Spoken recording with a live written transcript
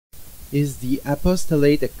Is the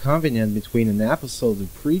apostolate a covenant between an apostle who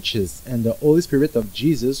preaches and the Holy Spirit of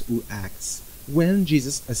Jesus who acts? When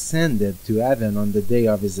Jesus ascended to heaven on the day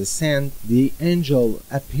of his ascent, the angel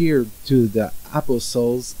appeared to the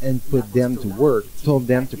apostles and put them to work, told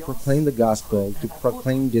them to proclaim the gospel, to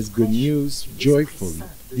proclaim this good news joyfully.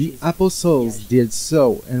 The apostles did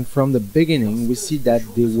so, and from the beginning we see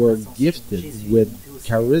that they were gifted with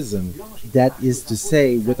charism, that is to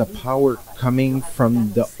say, with a power coming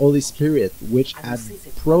from the Holy Spirit, which had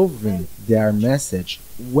proven their message.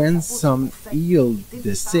 When some healed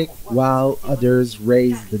the sick, while others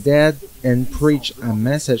raised the dead, and preached a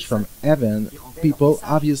message from heaven, people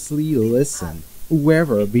obviously listened.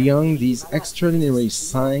 However, beyond these extraordinary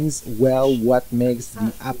signs, well, what makes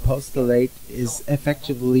the apostolate is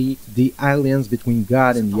effectively the alliance between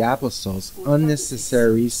God and the apostles,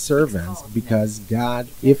 unnecessary servants, because God,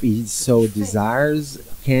 if he so desires,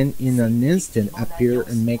 can in an instant appear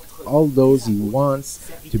and make all those he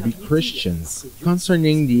wants to be Christians.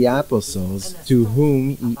 Concerning the apostles, to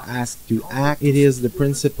whom he asked to act, it is the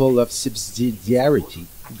principle of subsidiarity.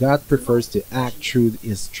 God prefers to act through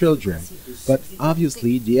his children, but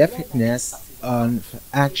obviously the effectiveness of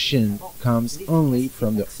action comes only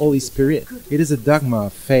from the Holy Spirit. It is a dogma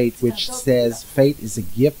of faith which says faith is a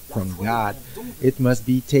gift from God. It must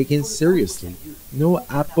be taken seriously. No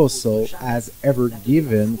apostle has ever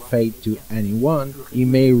given faith to anyone. He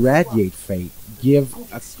may radiate faith, give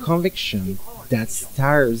a conviction that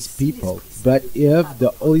stirs people, but if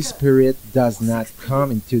the Holy Spirit does not come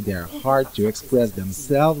into their heart to express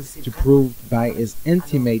themselves, to prove by his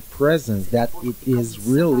intimate presence that it is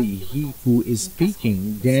really he who is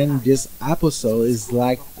speaking, then this apostle is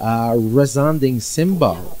like a resounding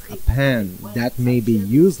cymbal, a pen that may be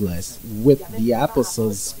useless, with the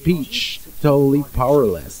apostle's speech totally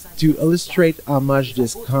powerless. To illustrate how much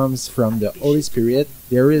this comes from the Holy Spirit,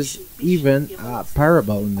 there is even a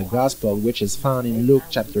parable in the Gospel which is found in Luke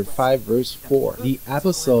chapter 5 verse 4. The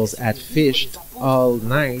apostles had fished all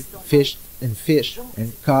night, fished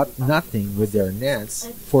and caught nothing with their nets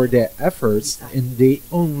for their efforts, and they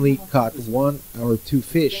only caught 1 or 2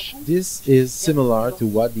 fish. This is similar to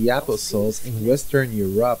what the apostles in Western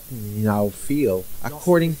Europe now feel.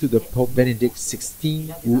 According to the Pope Benedict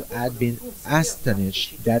XVI, who had been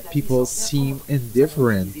astonished that people seem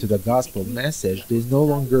indifferent to the gospel message, they no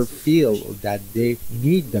longer feel that they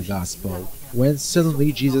need the gospel. When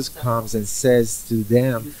suddenly Jesus comes and says to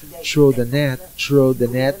them, throw the net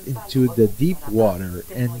into the deep water,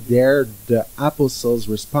 and there the apostles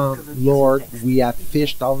respond, Lord, we have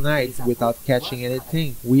fished all night without catching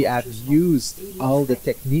anything. We have used all the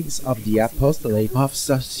techniques of the apostolate, of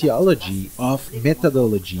sociology, of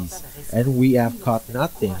methodologies, and we have caught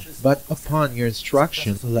nothing. But upon your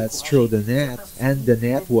instruction, let's throw the net. And the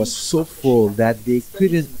net was so full that they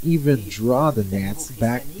couldn't even draw the nets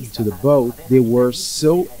back into the boat. They were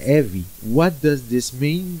so heavy. What does this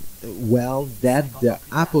mean? Well, that the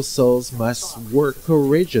apostles must work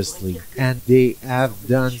courageously, and they have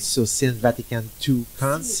done so since Vatican II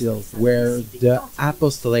Council, where the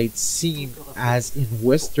apostolate seemed, as in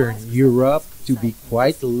Western Europe, to be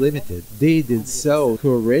quite limited. They did so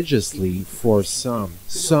courageously for some.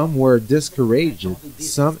 Some were discouraged.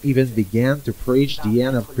 Some even began to preach the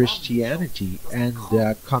end of Christianity and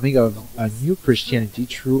the coming of a new Christianity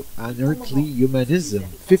through unearthly humanism.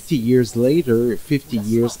 50 years later, 50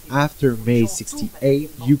 years after May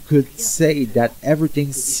 68, you could say that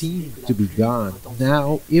everything seemed to be gone.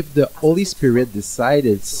 Now, if the Holy Spirit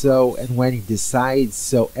decided so, and when he decides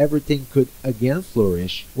so, everything could again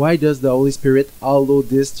flourish. Why does the Holy Spirit allow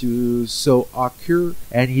this to so occur,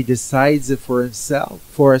 and he decides for himself?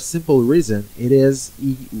 For a simple reason, it is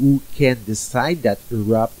he who can decide that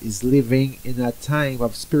Europe is living in a time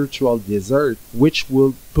of spiritual desert, which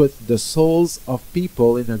will put the souls of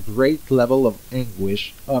people in a great level of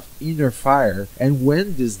anguish, of inner fire. And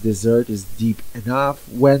when this desert is deep enough,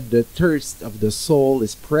 when the thirst of the soul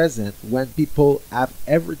is present, when people have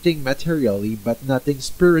everything materially but nothing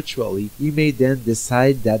spiritually, he may then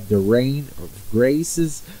decide that the rain of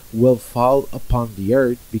graces will fall upon the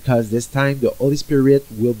earth, because this time the Holy Spirit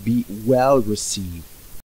will be well received.